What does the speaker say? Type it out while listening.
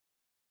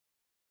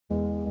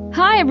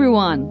Hi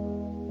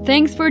everyone!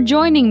 Thanks for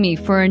joining me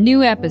for a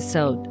new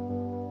episode.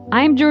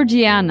 I'm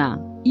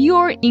Georgiana,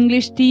 your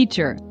English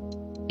teacher,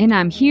 and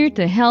I'm here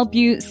to help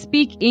you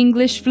speak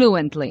English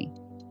fluently.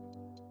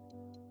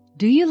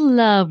 Do you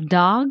love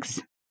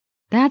dogs?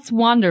 That's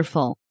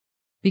wonderful,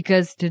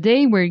 because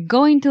today we're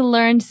going to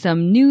learn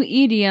some new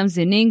idioms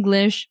in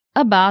English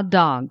about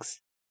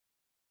dogs.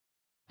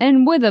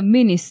 And with a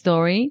mini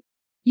story,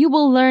 you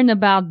will learn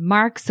about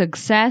Mark's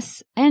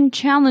success and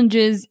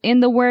challenges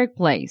in the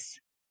workplace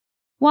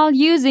while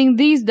using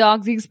these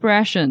dogs'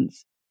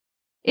 expressions.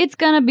 It's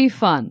gonna be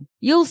fun,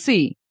 you'll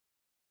see.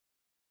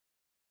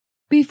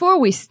 Before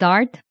we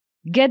start,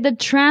 get the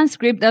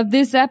transcript of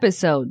this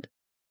episode.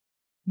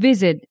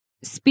 Visit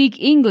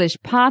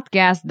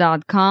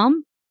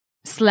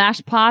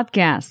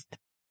speakenglishpodcast.com/podcast.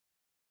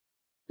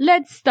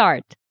 Let's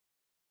start.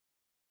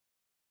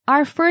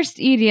 Our first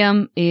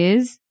idiom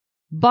is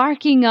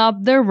barking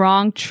up the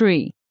wrong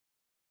tree.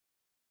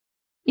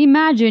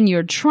 Imagine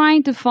you're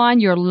trying to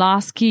find your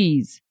lost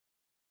keys,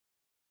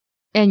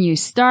 and you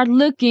start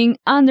looking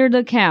under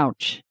the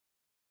couch.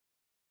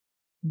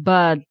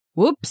 But,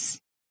 whoops,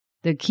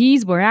 the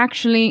keys were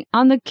actually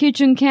on the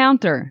kitchen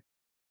counter.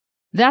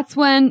 That's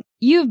when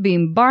you've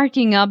been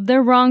barking up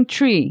the wrong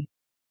tree.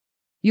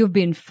 You've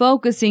been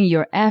focusing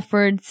your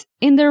efforts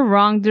in the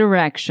wrong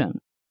direction.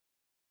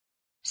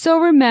 So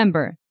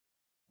remember,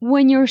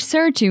 when you're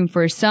searching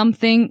for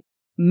something,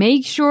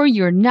 make sure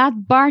you're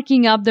not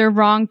barking up the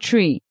wrong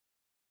tree.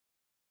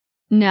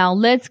 Now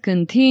let's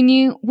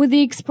continue with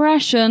the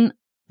expression,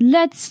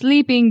 let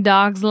sleeping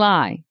dogs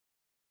lie.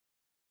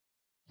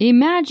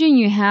 Imagine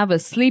you have a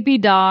sleepy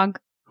dog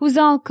who's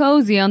all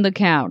cozy on the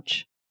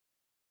couch.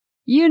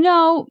 You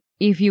know,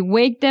 if you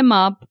wake them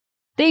up,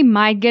 they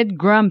might get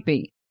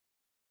grumpy.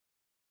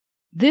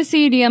 This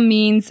idiom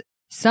means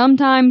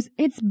sometimes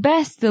it's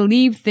best to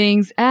leave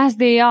things as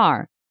they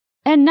are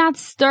and not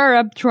stir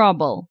up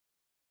trouble.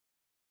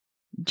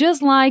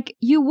 Just like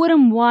you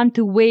wouldn't want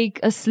to wake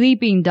a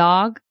sleeping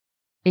dog,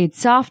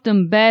 it's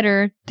often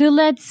better to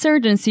let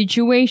certain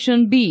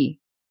situations be.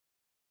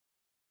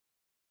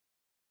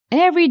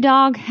 Every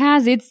dog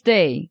has its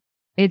day.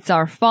 It's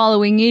our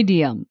following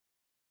idiom.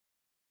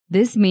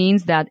 This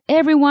means that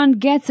everyone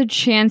gets a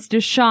chance to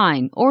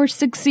shine or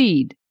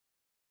succeed.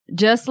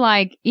 Just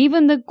like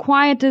even the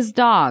quietest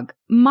dog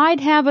might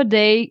have a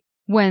day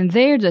when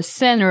they're the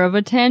center of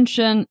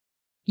attention,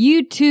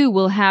 you too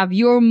will have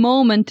your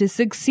moment to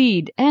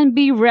succeed and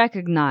be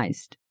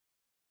recognized.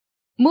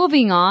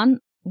 Moving on,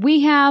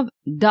 we have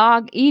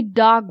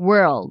dog-eat-dog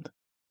world.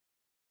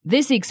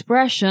 This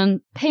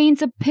expression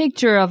paints a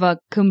picture of a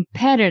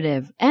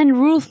competitive and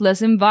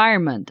ruthless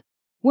environment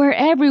where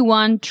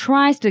everyone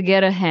tries to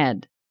get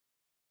ahead.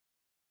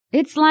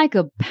 It's like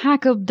a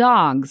pack of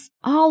dogs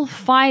all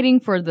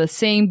fighting for the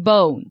same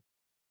bone.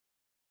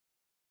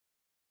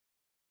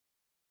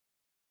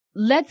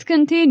 Let's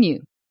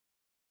continue.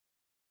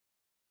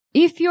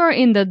 If you're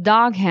in the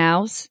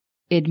doghouse,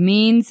 it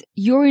means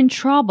you're in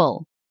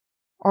trouble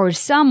or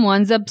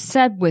someone's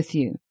upset with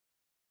you.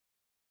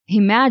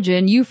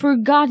 Imagine you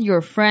forgot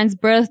your friend's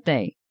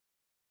birthday.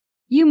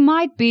 You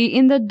might be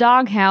in the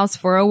doghouse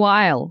for a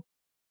while,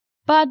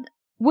 but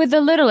with a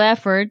little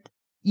effort,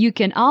 you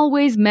can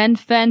always mend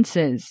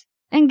fences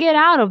and get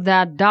out of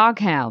that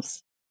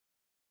doghouse.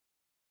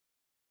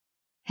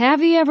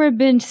 Have you ever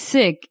been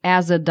sick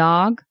as a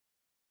dog?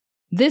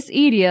 This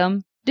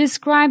idiom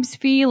describes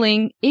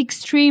feeling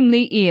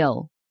extremely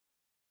ill.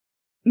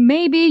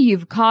 Maybe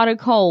you've caught a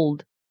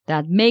cold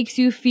that makes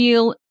you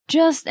feel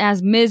just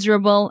as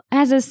miserable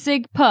as a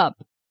sick pup.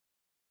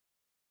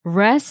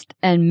 Rest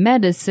and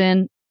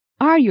medicine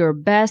are your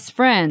best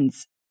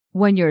friends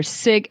when you're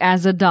sick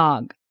as a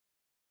dog.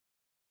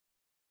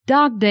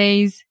 Dog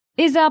days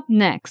is up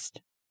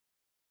next.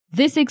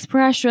 This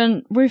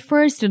expression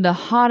refers to the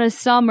hottest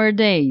summer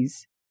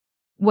days,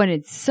 when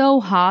it's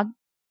so hot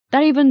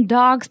that even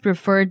dogs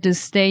prefer to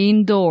stay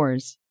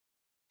indoors.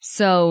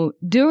 So,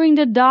 during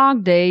the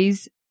dog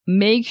days,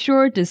 make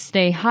sure to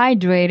stay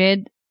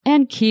hydrated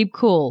and keep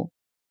cool.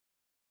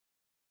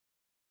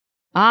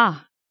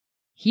 Ah,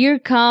 here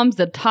comes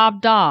the top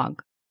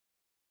dog.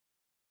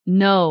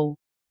 No,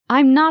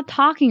 I'm not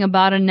talking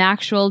about an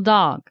actual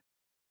dog.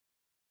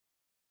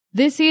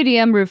 This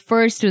idiom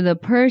refers to the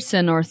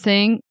person or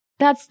thing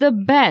that's the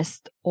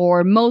best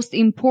or most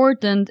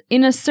important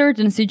in a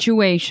certain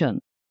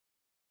situation.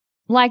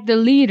 Like the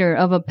leader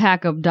of a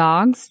pack of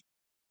dogs,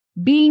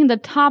 being the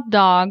top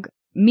dog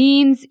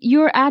means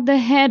you're at the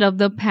head of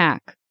the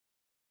pack.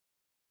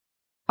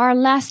 Our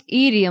last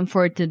idiom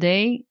for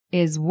today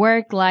is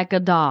work like a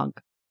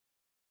dog.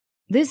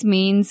 This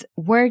means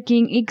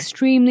working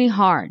extremely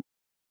hard,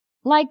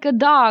 like a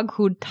dog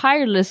who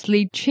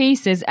tirelessly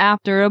chases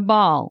after a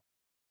ball.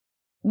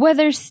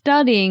 Whether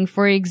studying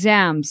for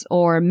exams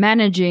or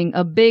managing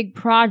a big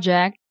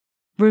project,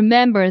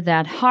 remember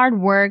that hard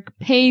work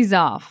pays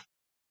off.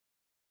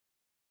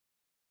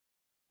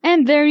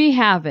 And there you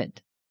have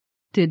it.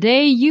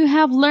 Today you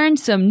have learned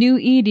some new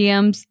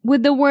idioms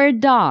with the word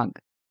dog.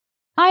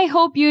 I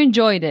hope you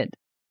enjoyed it.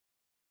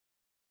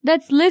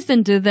 Let's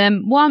listen to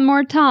them one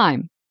more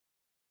time.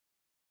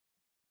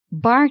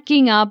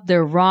 Barking up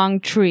the wrong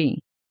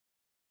tree.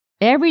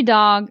 Every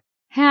dog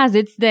has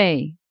its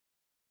day.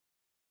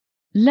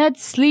 Let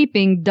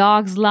sleeping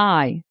dogs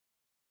lie.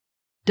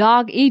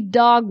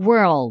 Dog-eat-dog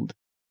world.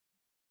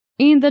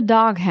 In the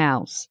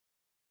doghouse.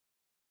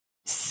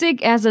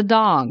 Sick as a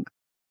dog.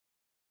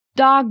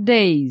 Dog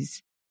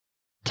days.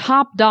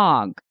 Top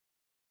dog.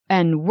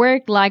 And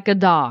work like a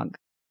dog.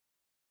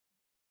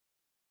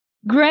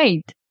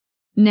 Great!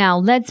 Now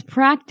let's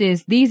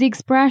practice these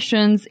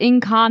expressions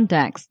in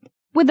context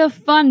with a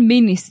fun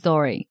mini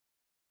story.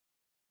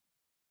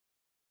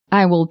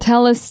 I will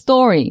tell a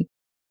story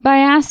by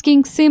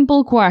asking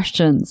simple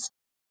questions.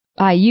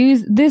 I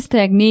use this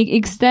technique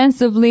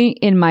extensively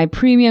in my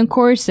premium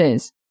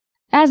courses,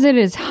 as it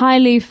is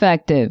highly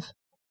effective.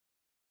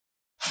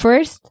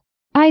 First,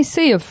 I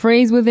say a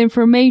phrase with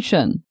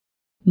information.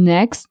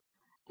 Next,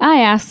 I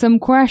ask some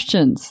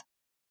questions.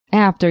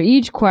 After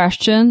each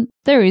question,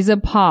 there is a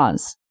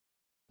pause.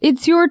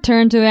 It's your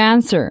turn to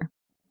answer.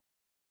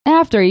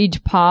 After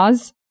each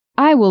pause,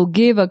 I will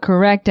give a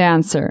correct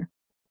answer.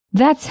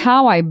 That's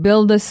how I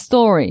build a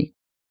story.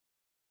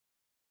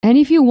 And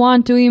if you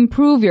want to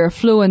improve your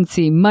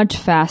fluency much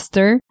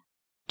faster,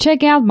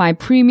 check out my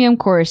premium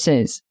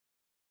courses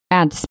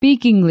at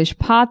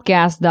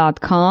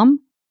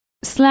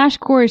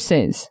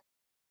speakenglishpodcast.com/courses.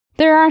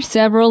 There are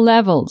several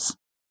levels.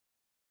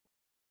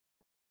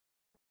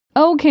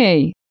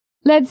 Okay,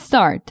 let's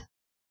start.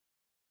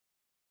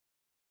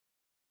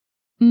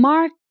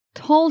 Mark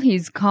told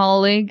his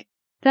colleague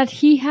that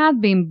he had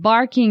been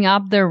barking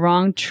up the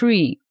wrong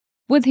tree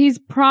with his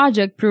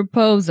project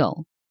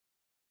proposal.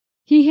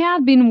 He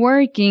had been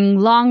working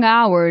long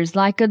hours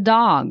like a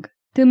dog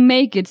to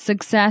make it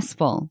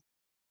successful.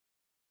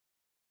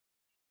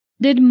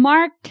 Did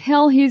Mark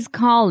tell his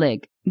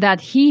colleague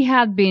that he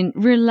had been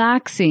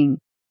relaxing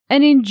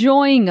and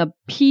enjoying a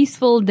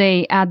peaceful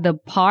day at the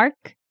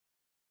park?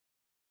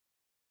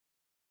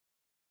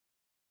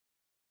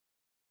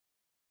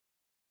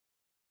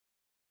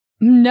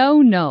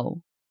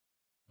 No.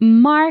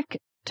 Mark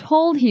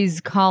told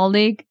his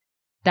colleague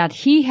that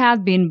he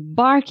had been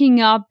barking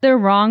up the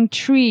wrong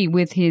tree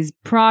with his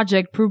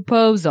project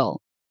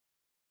proposal.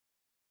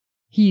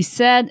 He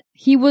said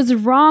he was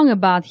wrong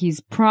about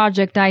his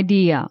project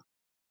idea.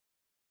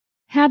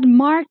 Had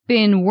Mark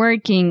been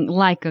working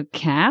like a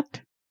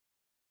cat?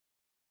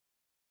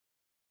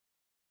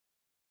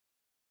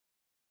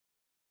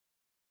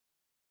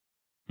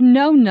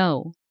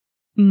 No.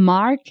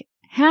 Mark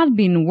had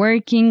been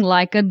working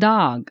like a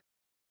dog.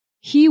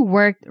 He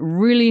worked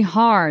really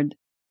hard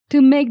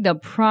to make the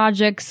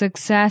project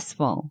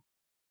successful.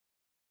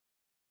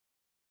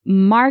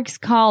 Mark's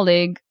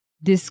colleague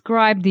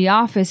described the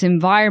office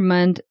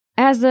environment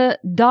as a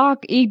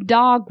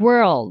dog-eat-dog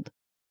world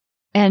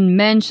and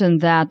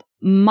mentioned that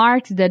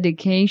Mark's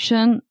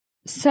dedication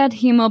set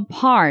him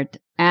apart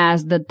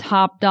as the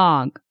top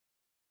dog.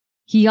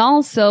 He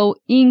also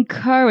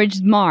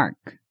encouraged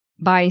Mark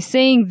by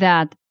saying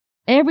that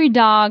every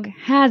dog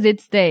has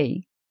its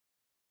day.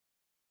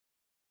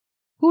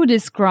 Who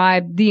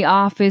described the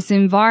office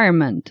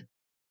environment?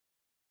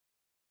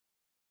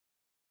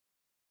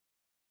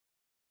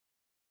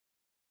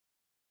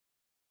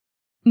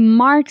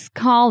 Mark's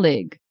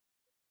colleague.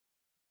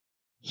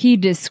 He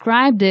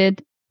described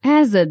it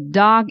as a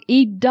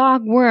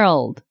dog-eat-dog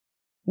world,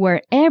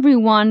 where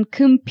everyone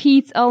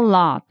competes a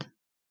lot.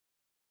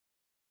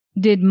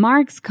 Did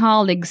Mark's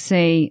colleague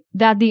say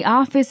that the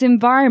office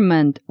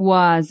environment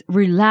was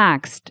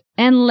relaxed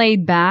and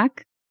laid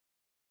back?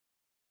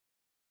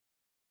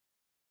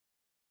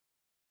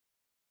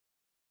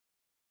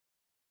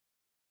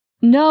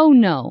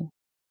 No.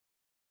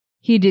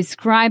 He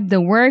described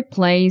the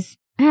workplace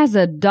as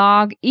a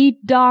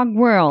dog-eat-dog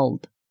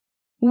world,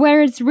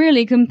 where it's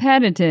really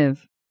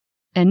competitive,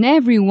 and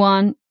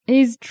everyone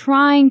is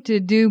trying to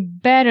do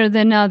better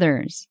than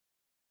others.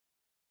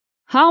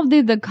 How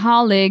did the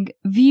colleague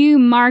view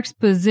Mark's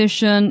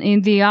position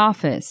in the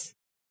office?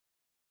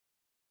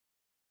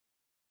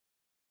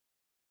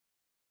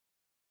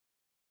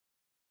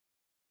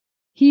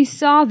 He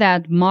saw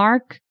that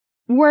Mark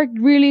worked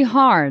really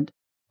hard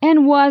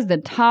and was the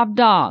top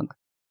dog,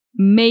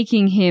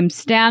 making him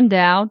stand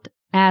out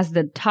as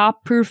the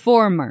top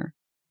performer.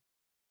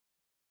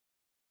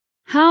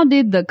 How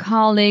did the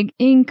colleague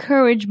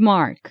encourage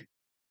Mark?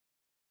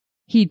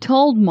 He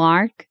told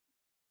Mark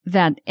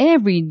that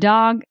every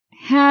dog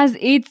has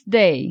its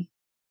day.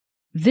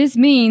 This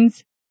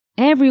means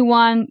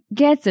everyone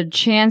gets a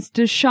chance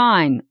to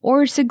shine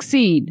or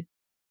succeed.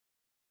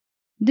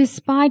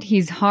 Despite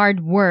his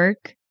hard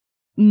work,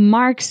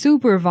 Mark's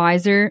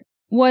supervisor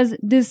was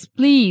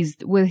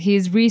displeased with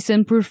his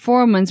recent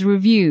performance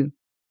review,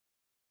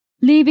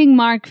 leaving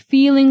Mark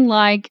feeling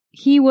like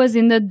he was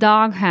in the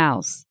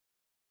doghouse.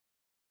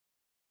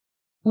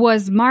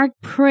 Was Mark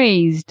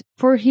praised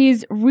for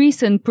his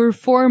recent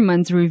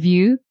performance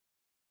review?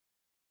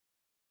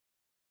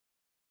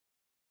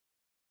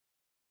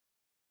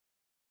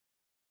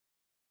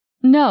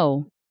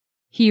 No,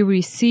 he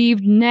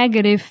received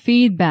negative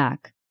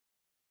feedback.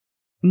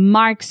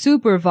 Mark's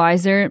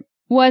supervisor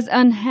was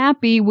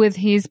unhappy with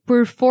his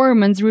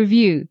performance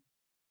review,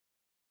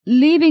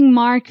 leaving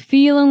Mark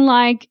feeling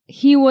like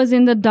he was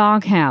in the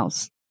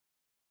doghouse.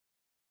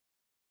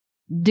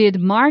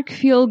 Did Mark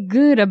feel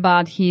good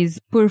about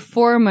his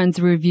performance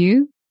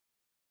review?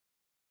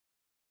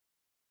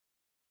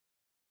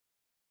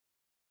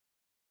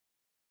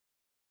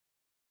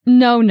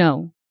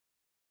 No.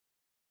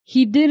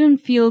 He didn't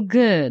feel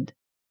good.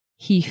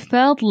 He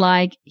felt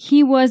like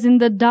he was in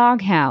the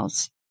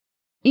doghouse,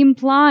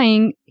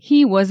 implying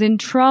he was in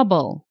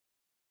trouble.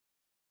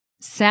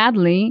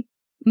 Sadly,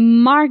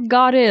 Mark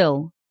got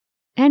ill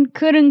and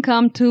couldn't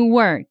come to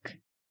work.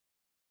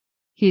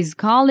 His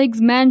colleagues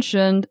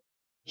mentioned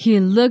he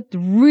looked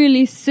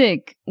really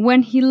sick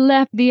when he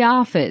left the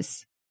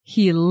office.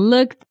 He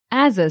looked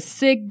as a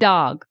sick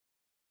dog.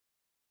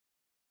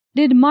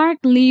 Did Mark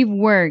leave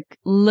work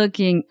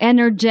looking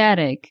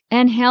energetic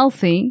and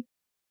healthy?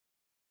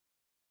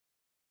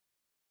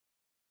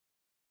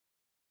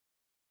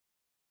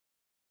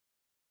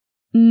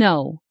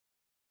 No.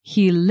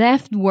 He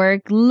left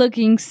work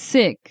looking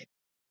sick.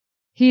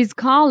 His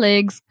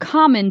colleagues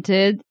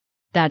commented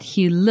that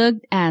he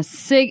looked as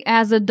sick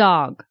as a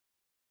dog.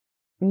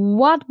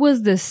 What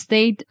was the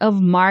state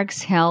of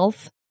Mark's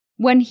health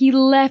when he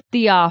left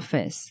the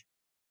office?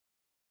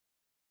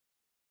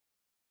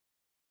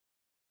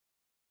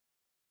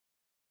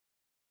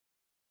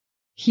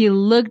 He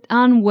looked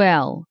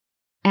unwell,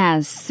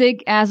 as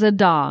sick as a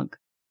dog.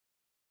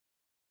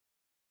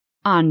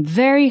 On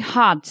very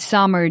hot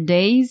summer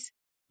days,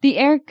 the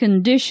air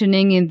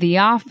conditioning in the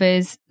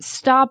office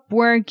stopped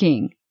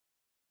working.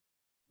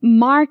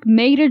 Mark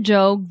made a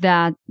joke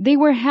that they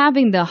were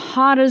having the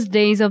hottest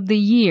days of the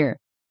year,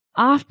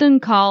 often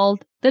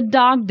called the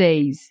dog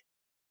days.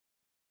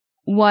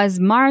 Was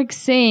Mark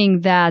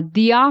saying that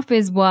the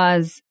office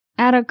was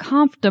at a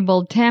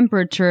comfortable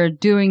temperature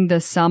during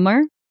the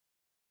summer?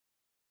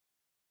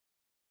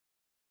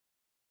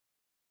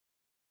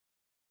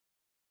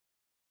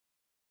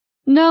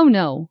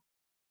 No.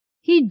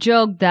 He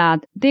joked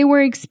that they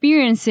were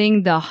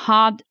experiencing the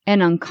hot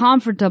and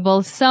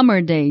uncomfortable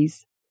summer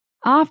days,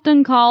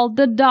 often called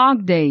the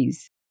dog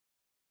days.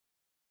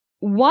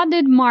 What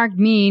did Mark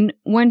mean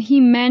when he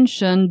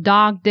mentioned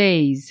dog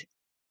days?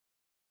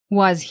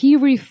 Was he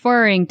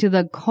referring to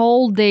the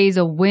cold days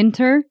of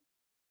winter?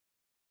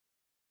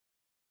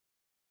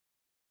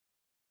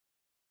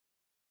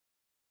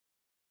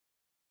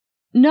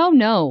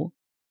 No.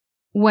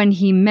 When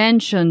he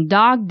mentioned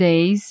dog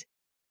days,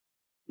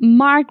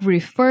 Mark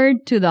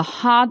referred to the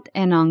hot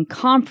and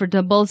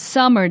uncomfortable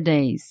summer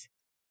days.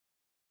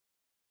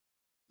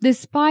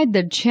 Despite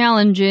the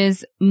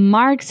challenges,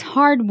 Mark's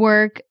hard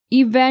work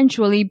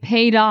eventually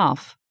paid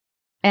off,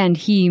 and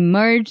he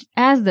emerged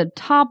as the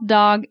top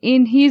dog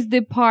in his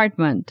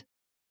department.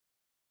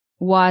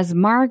 Was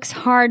Mark's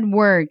hard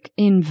work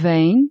in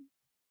vain?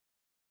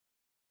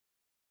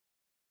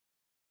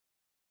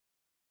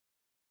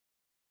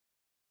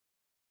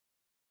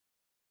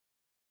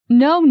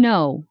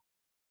 No.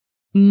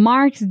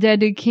 Mark's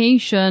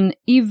dedication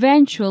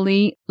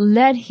eventually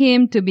led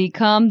him to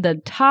become the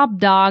top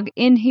dog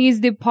in his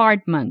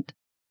department.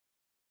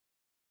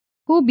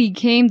 Who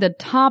became the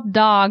top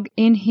dog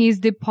in his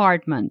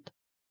department?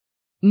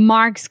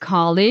 Mark's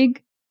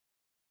colleague?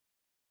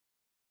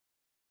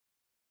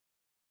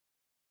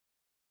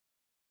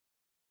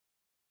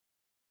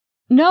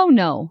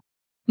 No.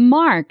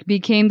 Mark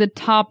became the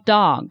top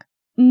dog,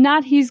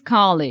 not his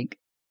colleague.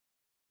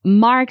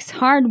 Mark's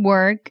hard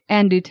work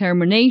and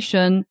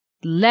determination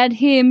led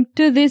him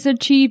to this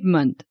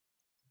achievement.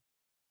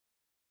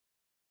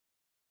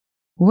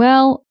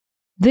 Well,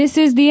 this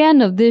is the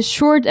end of this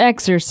short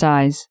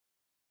exercise.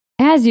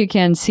 As you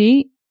can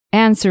see,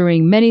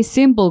 answering many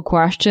simple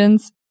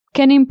questions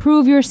can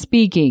improve your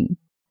speaking,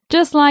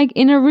 just like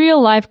in a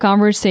real-life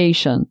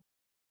conversation.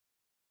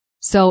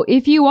 So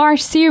if you are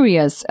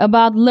serious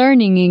about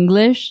learning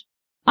English,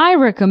 I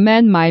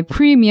recommend my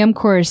premium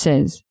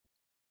courses.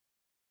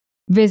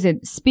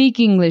 Visit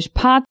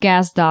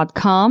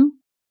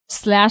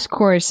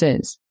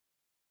speakenglishpodcast.com/courses.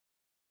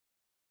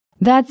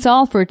 That's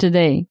all for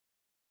today.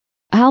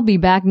 I'll be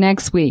back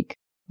next week.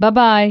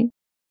 Bye-bye.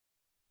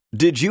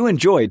 Did you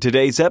enjoy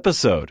today's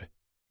episode?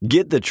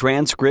 Get the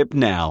transcript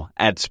now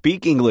at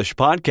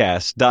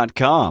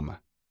speakenglishpodcast.com.